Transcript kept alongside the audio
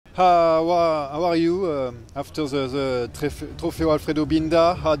How are you after the Trofeo Alfredo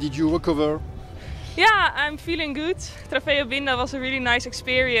Binda? How did you recover? Yeah, I'm feeling good. Trofeo Binda was a really nice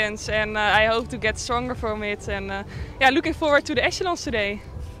experience and I hope to get stronger from it. And yeah, looking forward to the echelons today.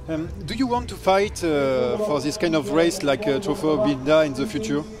 Do you want to fight for this kind of race like Trofeo Binda in the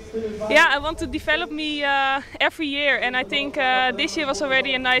future? Yeah, I want to develop me every year, and I think this year was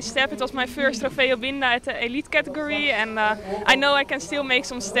already a nice step. It was my first Trofeo Binda at the elite category, and I know I can still make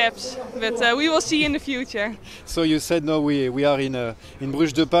some steps, but we will see in the future. So you said no, we are in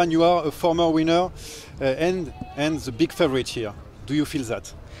Brugge-De. You are a former winner and the big favorite here. Do you feel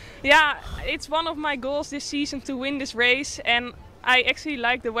that? Yeah, it's one of my goals this season to win this race, and I actually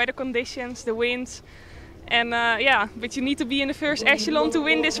like the weather conditions, the wind. And yeah, but you need to be in the first echelon to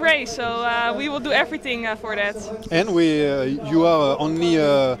win this race, so we will do everything for that. And you are only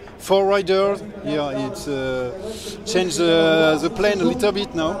 4 riders here. It's changed the plan a little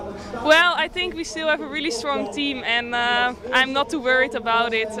bit now. Well, I think we still have a really strong team, and I'm not too worried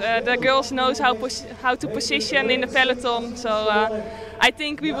about it. The girls knows how to position in the peloton, so I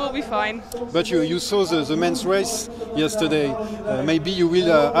think we will be fine. But you saw the men's race yesterday. Maybe you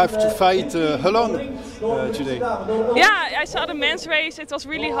will have to fight alone today. Yeah, I saw the men's race. It was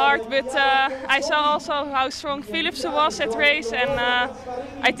really hard, but I saw also how strong Philips was at race, and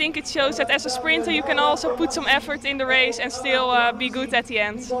I think it shows that as a sprinter you can also put some effort in the race and still be good at the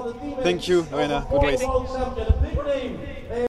end. Thank you, Lorena. Good race.